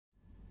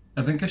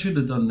I think I should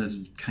have done this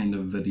kind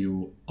of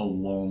video a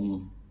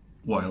long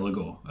while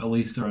ago, at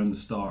least around the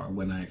start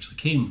when I actually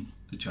came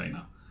to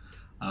China.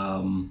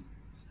 But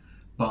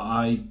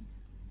I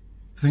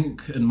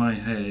think in my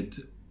head,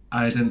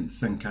 I didn't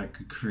think I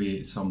could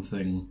create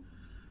something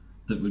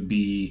that would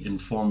be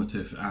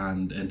informative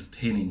and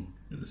entertaining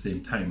at the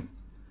same time.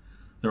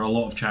 There are a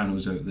lot of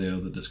channels out there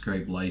that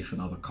describe life in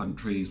other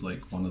countries,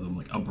 like one of them,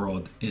 like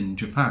Abroad in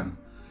Japan,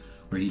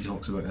 where he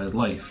talks about his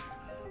life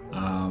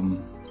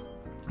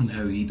and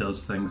how he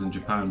does things in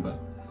Japan. But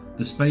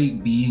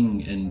despite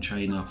being in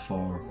China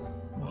for,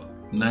 what,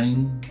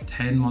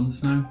 9-10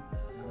 months now,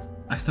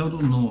 I still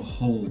don't know a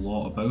whole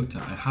lot about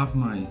it. I have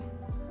my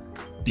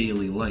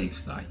daily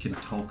life that I can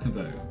talk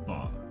about,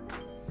 but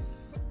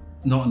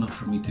not enough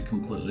for me to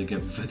completely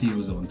give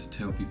videos on to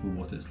tell people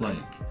what it's like.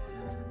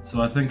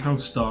 So I think I'll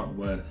start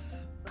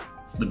with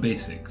the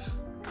basics.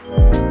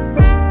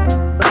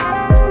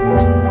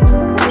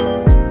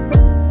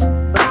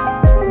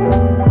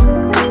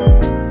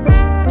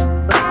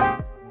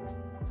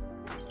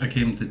 I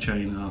came to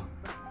China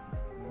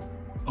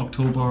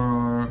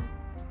October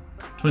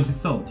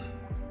 23rd.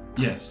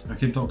 Yes, I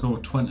came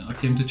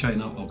to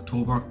China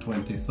October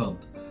 23rd.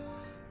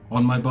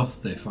 On my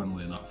birthday,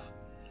 funnily enough.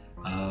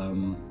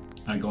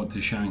 I got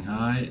to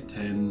Shanghai at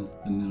 10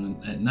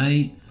 at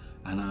night,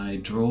 and I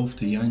drove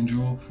to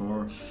Yangzhou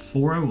for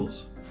 4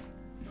 hours.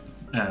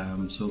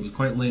 So it was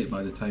quite late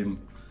by the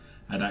time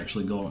I'd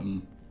actually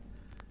gotten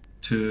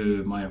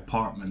to my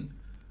apartment,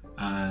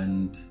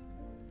 and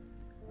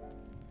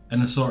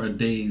in a sort of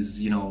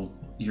daze, you know,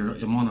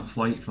 I'm on a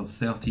flight for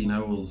 13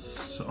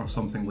 hours or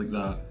something like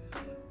that,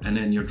 and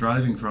then you're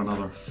driving for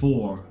another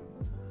 4.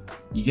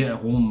 You get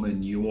home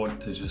and you want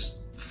to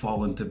just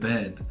fall into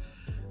bed.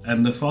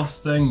 And the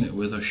first thing that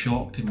was a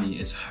shock to me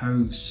is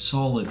how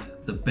solid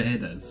the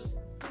bed is.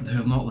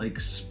 They're not like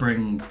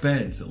spring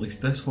beds, at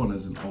least this one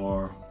isn't,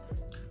 or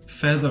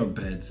feather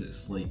beds.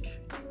 It's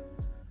like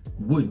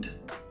wood,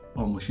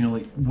 almost, you know,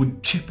 like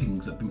wood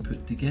chippings that have been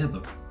put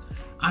together.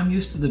 I'm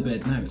used to the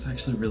bed now, it's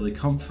actually really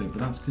comfy, but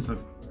that's because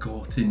I've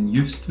gotten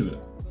used to it.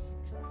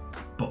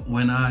 But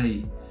when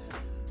I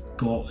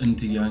got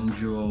into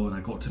Yangzhou and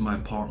I got to my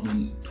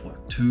apartment,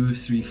 what, 2,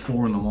 3,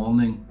 4 in the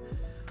morning,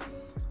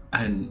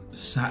 and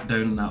sat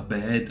down in that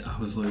bed, I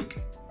was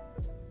like,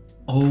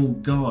 oh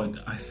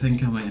god, I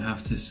think I might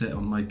have to sit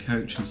on my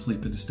couch and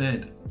sleep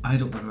instead. I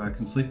don't know how I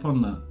can sleep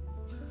on that.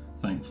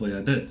 Thankfully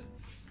I did.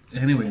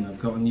 Anyway, and I've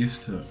gotten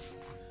used to it.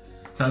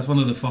 That's one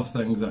of the first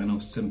things that I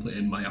noticed simply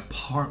in my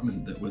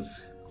apartment that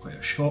was quite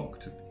a shock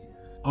to me.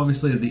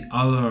 Obviously the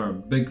other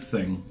big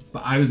thing,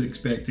 but I was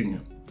expecting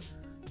it,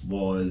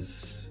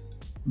 was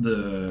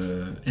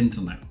the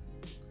internet.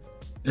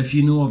 If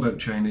you know about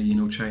China, you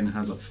know China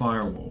has a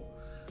firewall.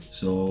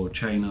 So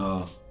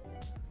China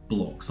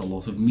blocks a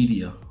lot of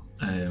media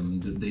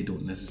that they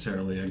don't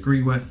necessarily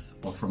agree with,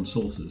 or from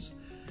sources.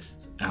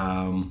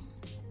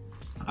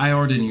 I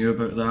already knew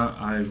about that.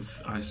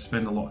 I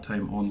spend a lot of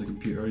time on the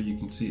computer, you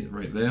can see it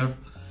right there.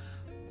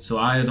 So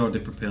I had already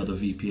prepared a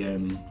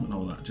VPN and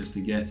all that just to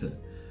get it.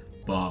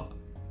 But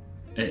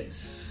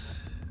it's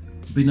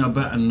been a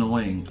bit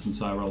annoying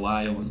since I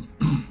rely on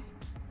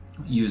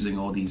using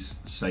all these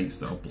sites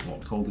that are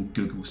blocked, all the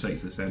Google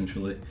sites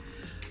essentially.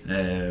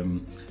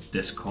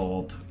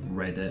 Discord,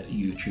 Reddit,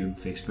 YouTube,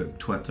 Facebook,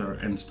 Twitter,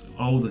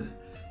 all the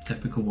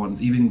typical ones,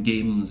 even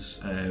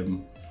games.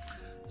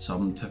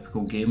 Some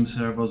typical game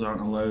servers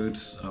aren't allowed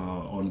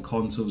on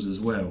consoles as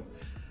well.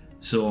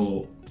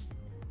 So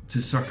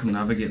to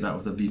circumnavigate that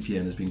with a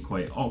VPN has been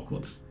quite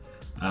awkward,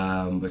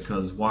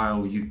 because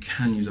while you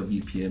can use a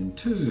VPN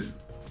to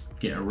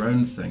get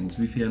around things,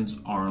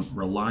 VPNs aren't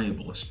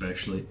reliable,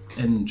 especially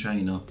in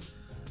China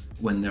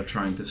when they're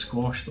trying to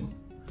squash them.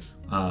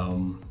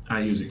 I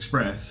use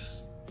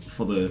Express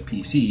for the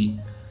PC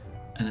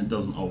and it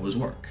doesn't always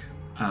work.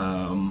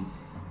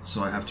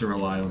 So I have to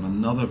rely on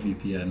another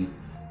VPN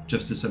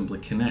just to simply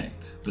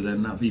connect, but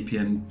then that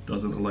VPN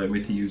doesn't allow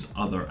me to use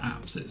other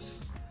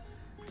apps.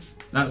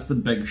 That's the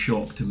big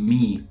shock to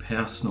me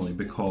personally,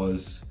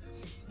 because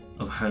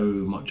of how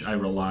much I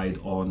relied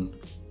on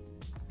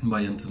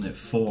my internet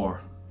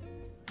for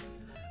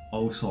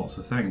all sorts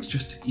of things,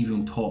 just to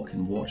even talk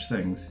and watch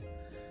things.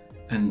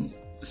 And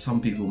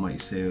some people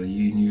might say, oh,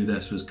 you knew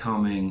this was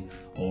coming,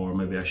 or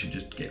maybe I should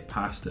just get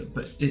past it,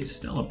 but it's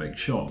still a big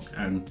shock,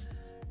 and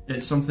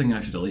it's something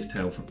I should at least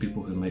tell for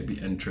people who might be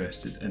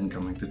interested in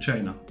coming to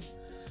China,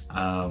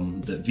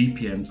 that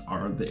VPNs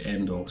aren't the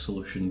end-all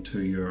solution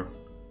to your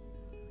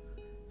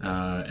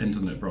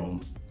internet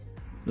problem.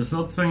 The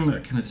third thing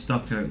that kind of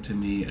stuck out to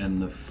me in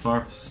the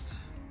first,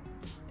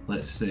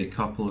 let's say,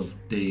 couple of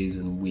days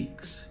and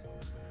weeks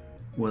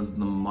was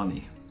the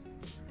money.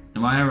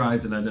 Now, I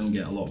arrived and I didn't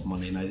get a lot of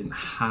money, and I didn't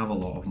have a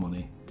lot of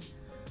money,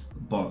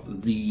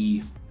 but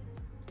the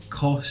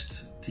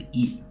cost to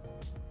eat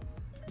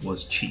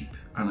was cheap,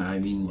 and I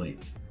mean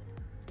like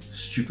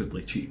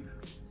stupidly cheap.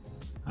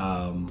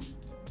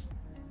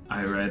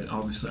 I read,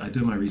 obviously I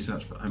do my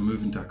research, but I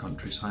moved into a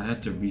country, so I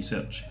had to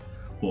research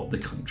what the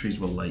countries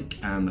were like,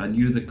 and I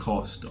knew the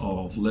cost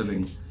of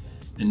living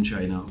in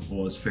China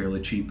was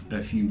fairly cheap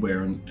if you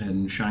were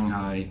in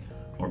Shanghai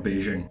or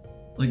Beijing.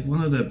 Like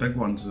one of the big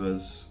ones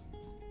was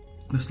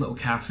this little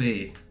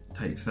cafe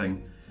type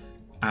thing,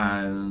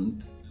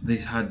 and they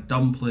had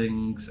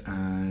dumplings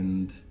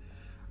and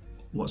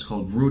what's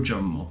called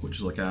rojamo, which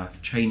is like a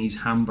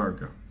Chinese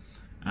hamburger,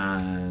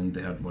 and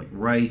they had like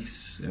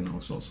rice and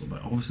all sorts of,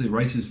 but obviously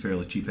rice is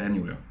fairly cheap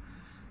anywhere.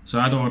 So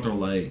I'd order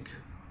like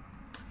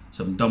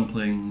some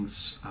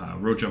dumplings,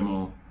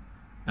 rojamo,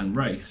 and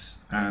rice,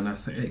 and I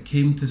think it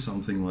came to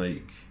something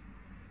like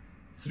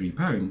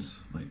 £3,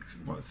 like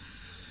what,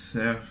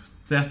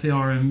 30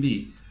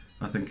 RMB,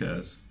 I think it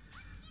is,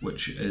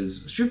 which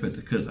is stupid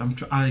because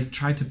I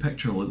tried to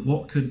picture like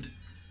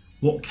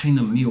what kind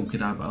of meal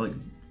could I have, like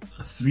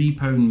a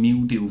 £3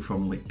 meal deal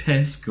from like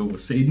Tesco or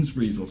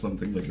Sainsbury's or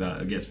something like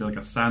that. It gets me like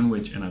a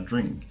sandwich and a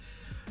drink,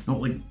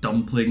 not like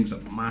dumplings, a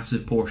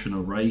massive portion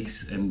of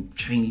rice and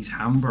Chinese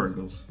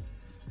hamburgers.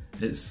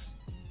 It's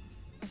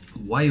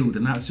wild,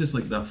 and that's just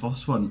like the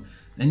first one.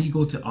 Then you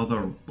go to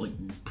other like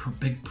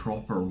big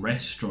proper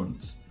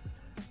restaurants,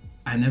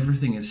 and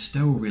everything is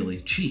still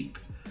really cheap.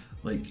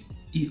 Like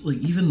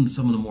even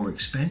some of the more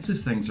expensive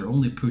things are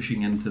only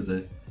pushing into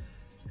the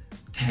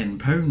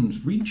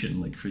 £10 region,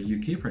 like for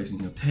UK pricing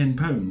here,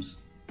 £10,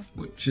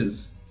 which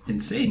is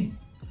insane.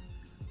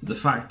 The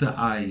fact that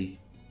I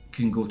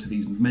can go to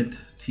these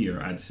mid-tier,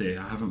 I'd say,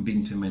 I haven't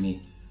been to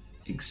many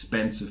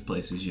expensive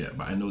places yet,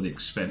 but I know the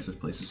expensive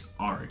places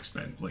are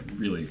like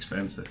really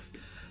expensive.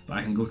 But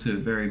I can go to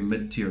very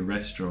mid-tier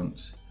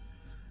restaurants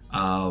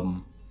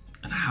and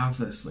have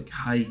this like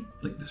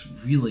this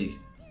really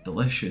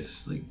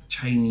delicious like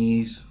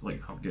Chinese,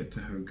 like I'll get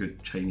to how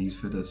good Chinese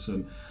food is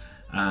soon,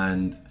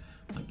 and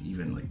like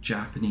even like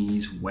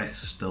Japanese,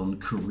 Western,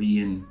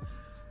 Korean,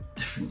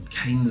 different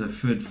kinds of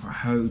food for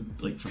how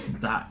like for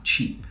that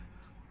cheap,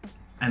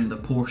 and the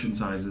portion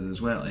sizes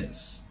as well.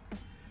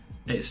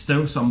 It's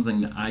still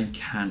something that I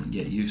can't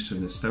get used to,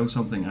 and it's still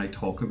something I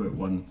talk about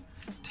when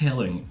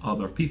telling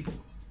other people.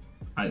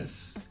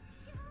 It's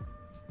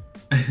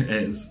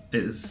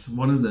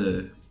one of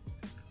the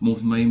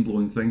most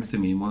mind-blowing things to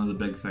me, and one of the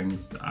big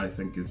things that I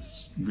think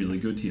is really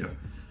good here.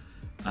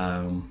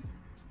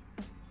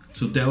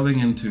 So delving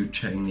into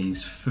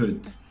Chinese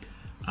food,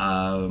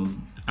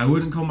 I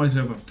wouldn't call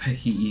myself a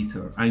picky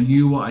eater. I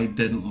knew what I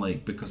didn't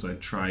like because I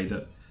tried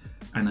it,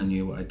 and I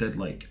knew what I did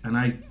like, and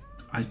I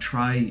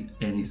try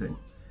anything.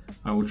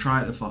 I will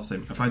try it the first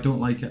time. If I don't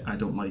like it, I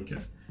don't like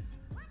it.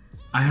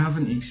 I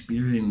haven't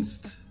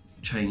experienced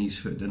Chinese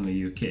food in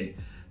the UK.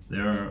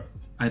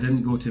 I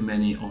didn't go to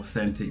many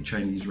authentic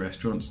Chinese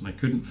restaurants, and I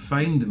couldn't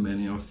find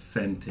many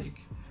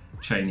authentic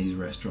Chinese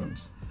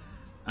restaurants.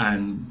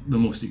 And the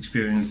most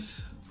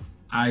experience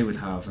I would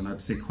have, and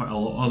I'd say quite a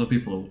lot of other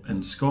people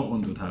in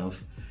Scotland would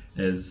have,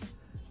 is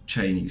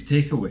Chinese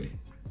takeaway,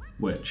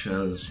 which,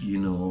 as you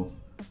know,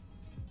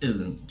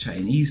 isn't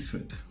Chinese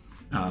food.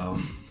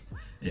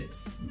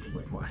 It's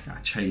like a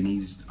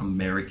Chinese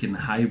American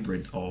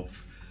hybrid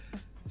of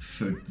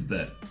food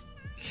that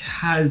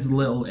has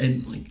little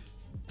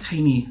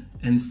tiny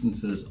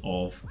instances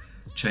of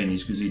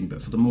Chinese cuisine,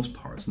 but for the most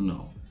part it's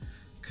not,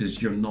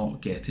 because you're not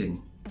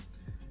getting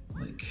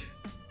like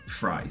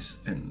fries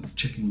and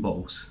chicken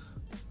balls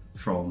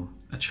from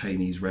a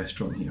Chinese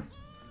restaurant here.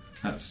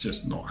 That's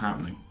just not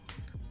happening.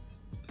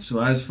 So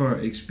as for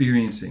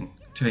experiencing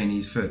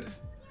Chinese food,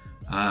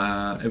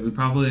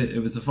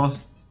 it was the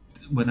first,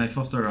 when I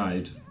first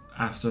arrived,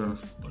 after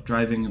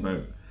driving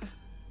about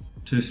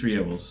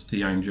 2-3 hours to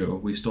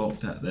Yangzhou, we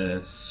stopped at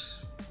this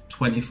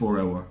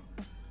 24-hour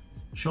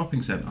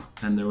shopping centre,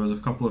 and there was a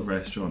couple of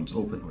restaurants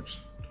open, which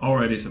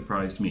already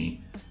surprised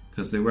me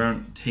because they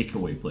weren't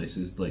takeaway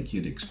places like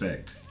you'd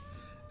expect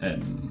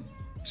in,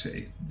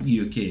 say,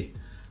 the UK,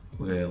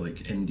 where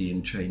like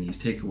Indian, Chinese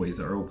takeaways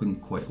that are open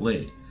quite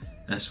late.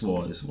 This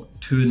was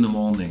 2 in the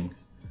morning,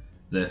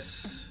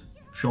 this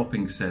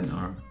shopping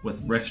centre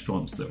with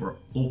restaurants that were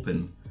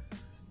open,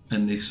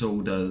 and they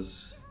sold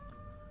us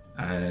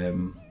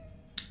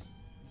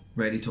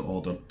ready to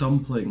order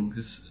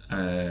dumplings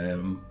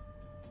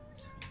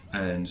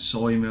and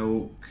soy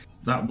milk.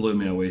 That blew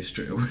me away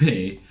straight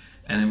away.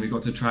 And then we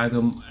got to try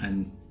them,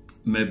 and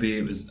maybe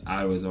it was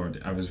I was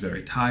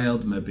very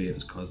tired, maybe it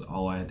was because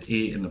all I had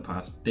ate in the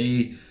past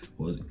day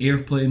was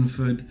airplane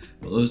food,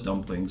 but those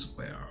dumplings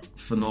were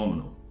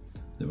phenomenal.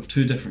 There were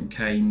 2 different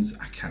kinds.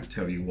 I can't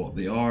tell you what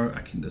they are.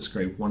 I can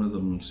describe one of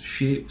them's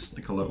shapes,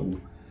 like a little,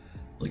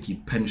 like you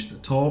pinch the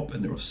top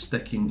and there were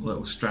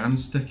little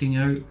strands sticking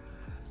out,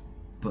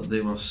 but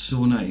they were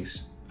so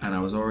nice, and I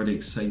was already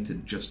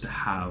excited just to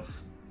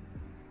have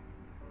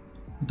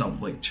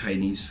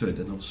Chinese food,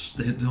 and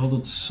they had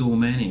ordered so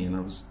many, and I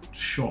was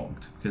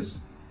shocked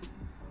because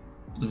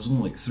there was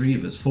only like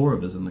 4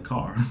 of us in the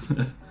car.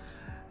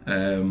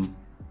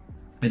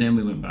 And then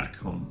we went back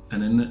home,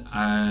 and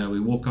then we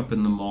woke up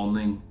in the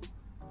morning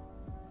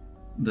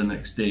the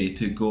next day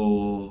to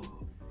go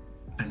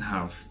and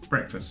have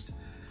breakfast.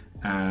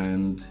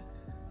 And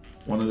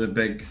one of the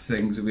big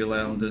things that we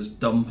learned is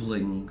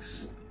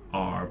dumplings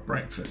are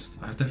breakfast.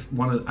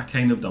 A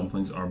kind of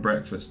dumplings are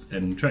breakfast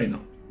in China.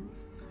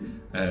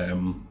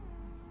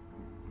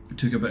 It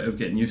took a bit of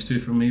getting used to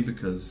for me,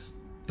 because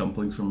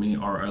dumplings for me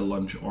are a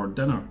lunch or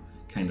dinner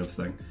kind of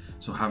thing.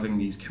 So having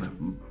these kind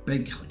of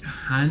big like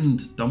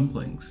hand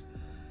dumplings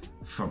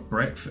for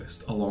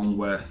breakfast, along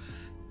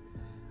with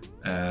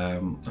a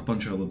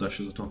bunch of other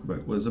dishes I talk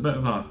about, was a bit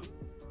of a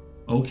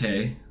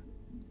okay.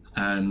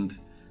 And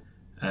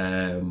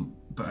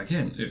but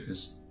again, it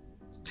was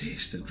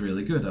tasted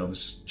really good. I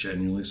was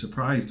genuinely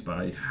surprised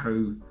by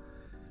how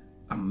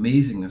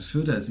amazing this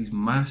food is. These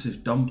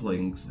massive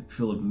dumplings, like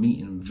full of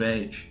meat and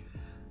veg.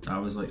 I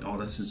was like,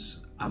 oh,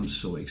 I'm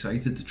so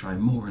excited to try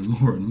more and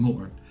more and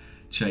more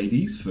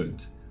Chinese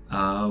food.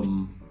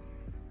 And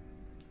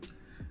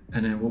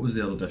then what was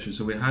the other dishes?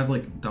 So we had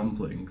like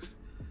dumplings,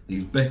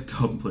 these big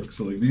dumplings.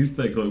 So like these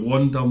things, like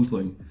one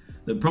dumpling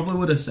that probably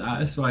would have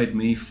satisfied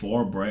me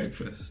for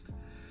breakfast.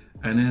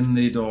 And then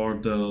they'd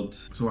ordered,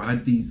 so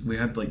we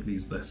had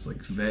this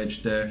like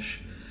veg dish,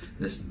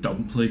 this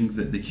dumpling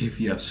that they gave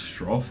you a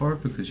straw for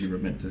because you were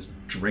meant to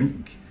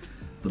drink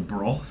the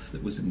broth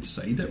that was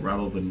inside it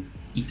rather than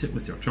eat it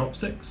with your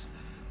chopsticks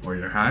or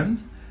your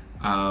hand.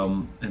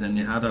 And then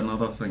they had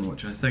another thing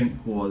which I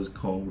think was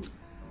called,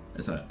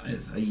 it's a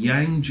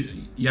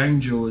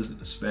Yangzhou's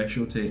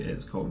specialty.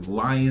 It's called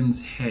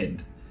lion's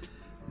head,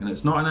 and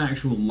it's not an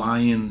actual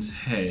lion's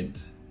head,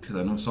 because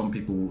I know some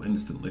people will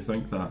instantly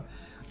think that.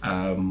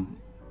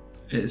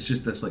 It's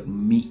just this like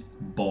meat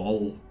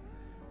ball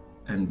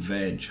and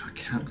veg. I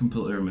can't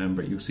completely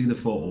remember it. You'll see the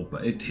photo,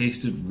 but it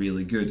tasted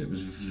really good. It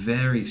was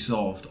very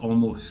soft,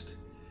 almost.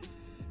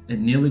 It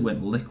nearly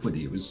went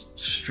liquidy. It was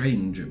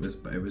strange.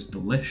 But it was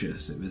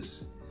delicious. It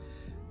was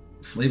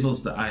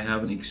flavors that I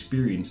haven't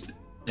experienced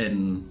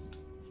in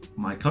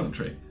my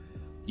country,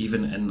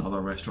 even in other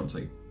restaurants,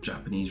 like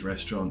Japanese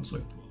restaurants,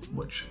 like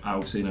which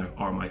I'll say now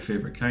are my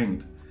favorite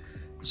kind.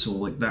 So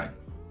like that,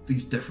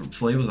 these different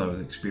flavors I was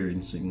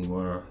experiencing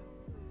were,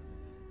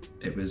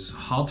 it was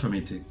hard for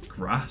me to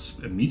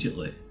grasp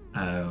immediately.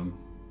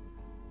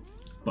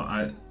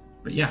 But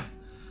yeah,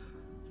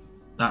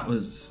 that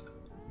was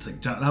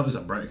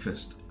a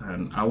breakfast,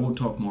 and I won't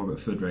talk more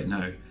about food right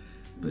now,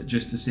 but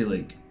just to say,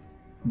 like,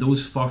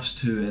 those first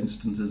two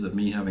instances of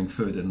me having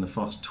food in the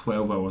first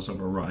 12 hours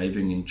of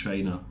arriving in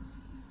China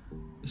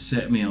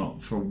set me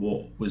up for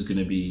what was going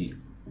to be,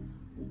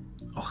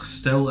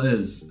 still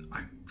is, a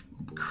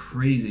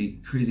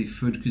crazy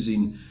food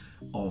cuisine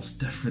of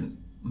different,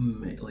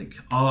 like,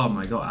 oh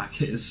my god,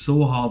 it's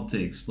so hard to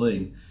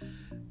explain,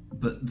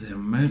 but the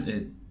amount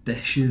of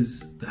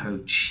dishes, how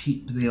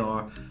cheap they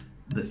are,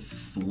 the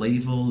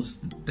flavors,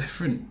 the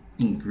different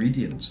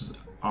ingredients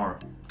are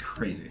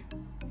crazy.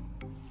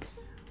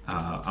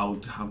 I'll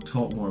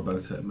talk more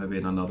about it maybe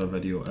in another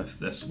video if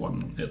this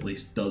one at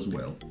least does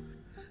well.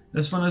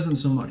 This one isn't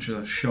so much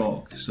a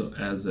shock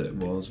as it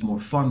was more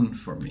fun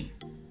for me.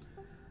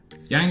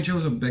 Yangzhou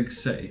is a big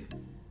city,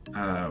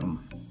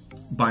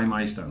 by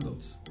my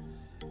standards.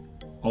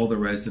 All the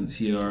residents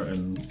here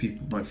and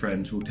people, my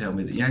friends, will tell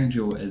me that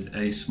Yangzhou is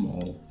a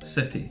small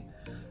city.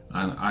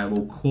 And I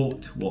will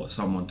quote what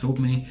someone told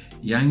me: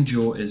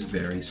 Yangzhou is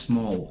very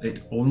small.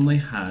 It only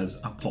has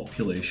a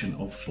population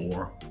of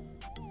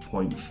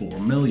 4.4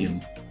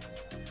 million.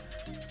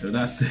 Now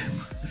that's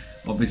them.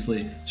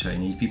 Obviously,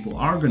 Chinese people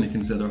are going to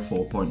consider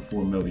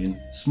 4.4 million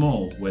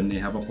small when they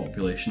have a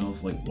population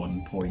of like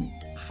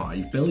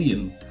 1.5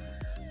 billion.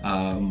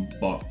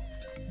 But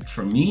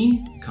for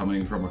me,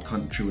 coming from a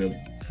country with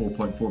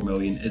 4.4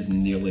 million is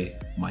nearly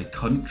my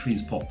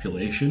country's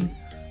population,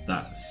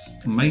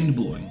 that's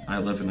mind-blowing. I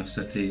live in a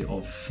city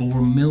of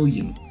 4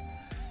 million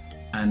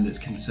and it's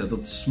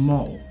considered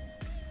small.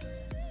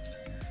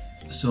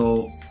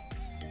 So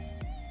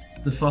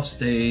the first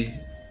day,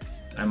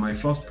 and my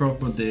first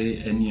proper day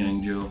in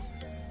Yangzhou,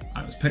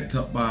 I was picked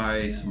up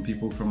by some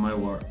people from my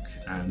work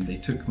and they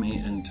took me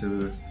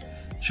into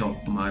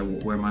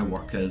where my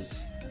work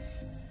is.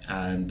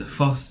 And the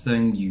first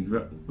thing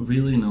you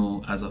really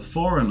know as a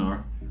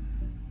foreigner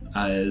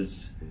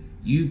is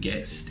you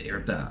get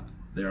stared at.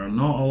 There are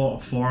not a lot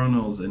of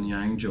foreigners in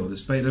Yangzhou,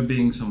 despite there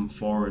being some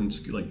foreign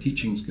like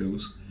teaching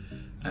schools.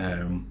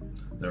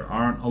 There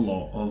aren't a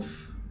lot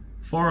of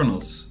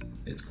foreigners.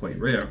 It's quite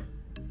rare.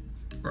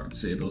 Or I'd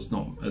say there's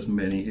not as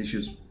many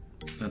issues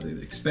as I'd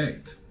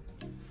expect.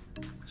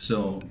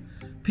 So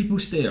people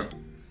stare.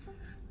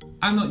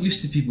 I'm not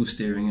used to people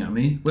staring at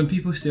me. When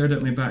people stared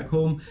at me back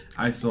home,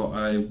 I thought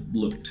I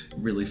looked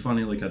really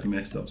funny, like I'd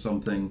messed up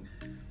something.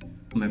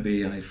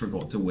 Maybe I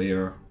forgot to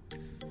wear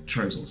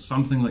trousers,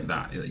 something like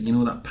that. You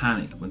know, that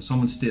panic when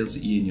someone stares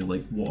at you and you're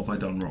like, what have I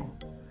done wrong?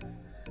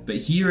 But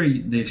here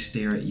they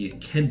stare at you.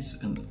 Kids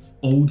and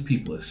old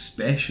people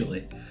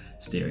especially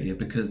stare at you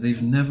because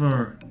they've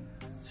never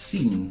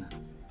seen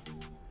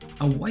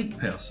a white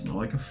person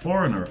or like a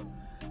foreigner.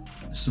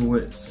 So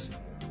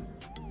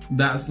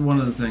that's one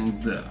of the things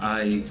that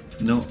I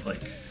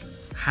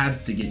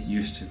had to get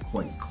used to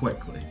quite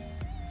quickly.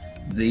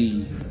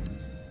 They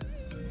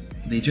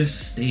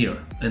just stare,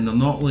 and they're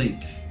not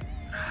like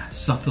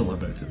subtle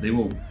about it.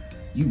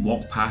 You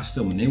walk past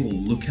them and they will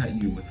look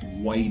at you with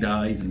wide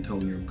eyes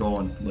until you're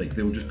gone. Like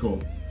they'll just go,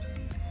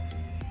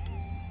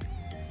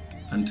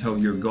 until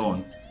you're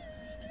gone.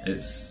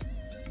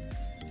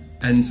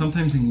 And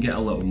sometimes it can get a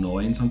little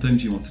annoying.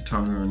 Sometimes you want to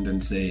turn around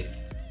and say,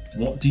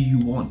 what do you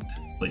want?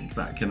 Like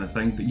that kind of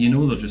thing. But you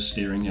know they're just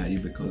staring at you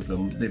because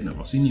they've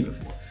never seen you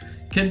before.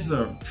 Kids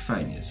are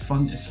fine. It's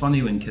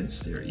funny when kids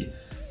stare at you.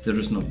 They're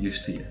just not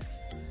used to you.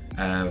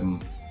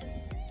 And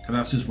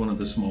that's just one of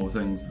the small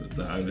things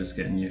that I was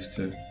getting used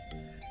to.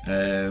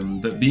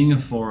 But being a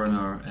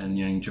foreigner in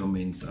Yangzhou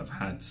means that I've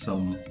had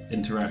some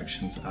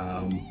interactions.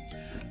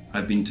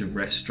 I've been to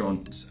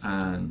restaurants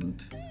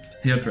and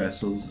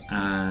hairdressers,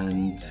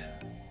 and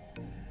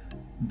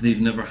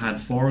they've never had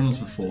foreigners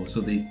before, so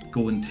they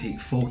go and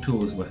take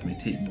photos with me,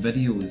 take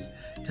videos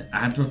to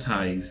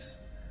advertise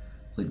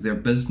like their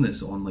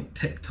business on like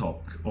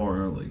TikTok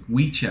or like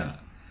WeChat.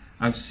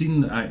 I've seen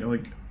that,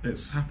 like,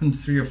 it's happened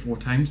 3 or 4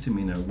 times to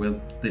me now, where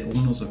the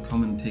owners have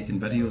come and taken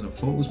videos or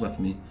photos with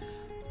me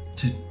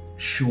to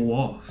show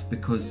off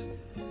because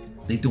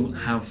they don't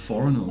have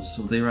foreigners.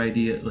 So their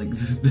idea, like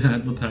the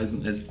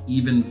advertisement is,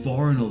 even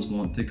foreigners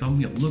want to come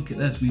here. Look at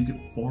this, we've got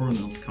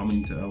foreigners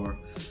coming to our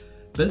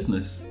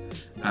business.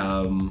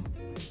 I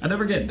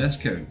never get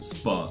discounts,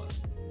 but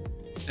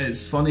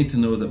it's funny to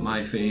know that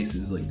my face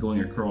is like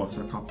going across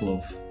a couple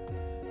of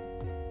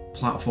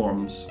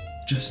platforms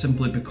just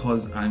simply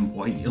because I'm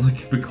white,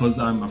 like because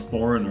I'm a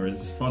foreigner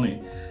is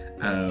funny.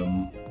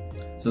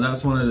 So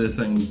that's one of the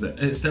things that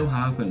it still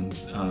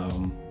happens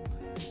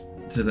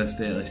to this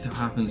day. It still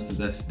happens to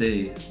this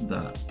day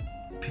that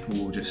people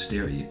will just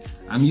stare at you.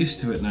 I'm used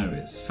to it now.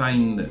 It's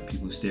fine that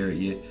people stare at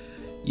you.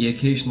 You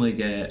occasionally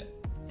get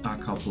a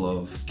couple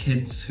of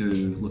kids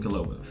who look a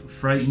little bit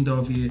frightened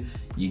of you.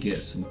 You get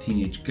some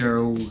teenage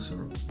girls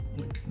or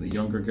like the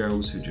younger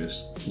girls who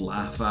just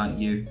laugh at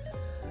you.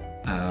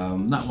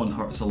 That one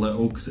hurts a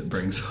little because it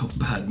brings up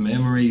bad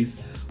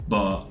memories,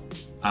 but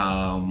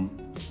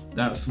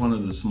that's one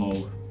of the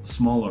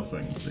smaller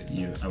things that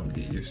I would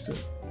get used to.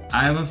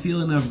 I have a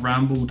feeling I've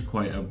rambled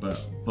quite a bit,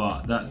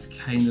 but that's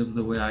kind of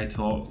the way I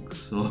talk,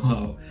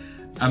 so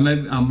I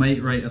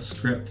might write a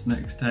script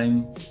next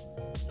time.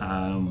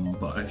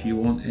 But if you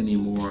want any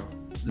more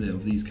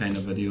of these kind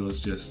of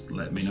videos, just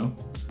let me know.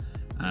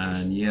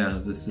 And yeah,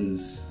 this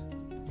is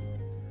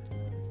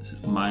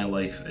my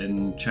life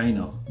in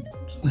China,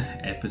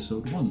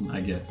 episode 1,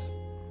 I guess.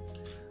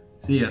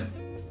 See ya.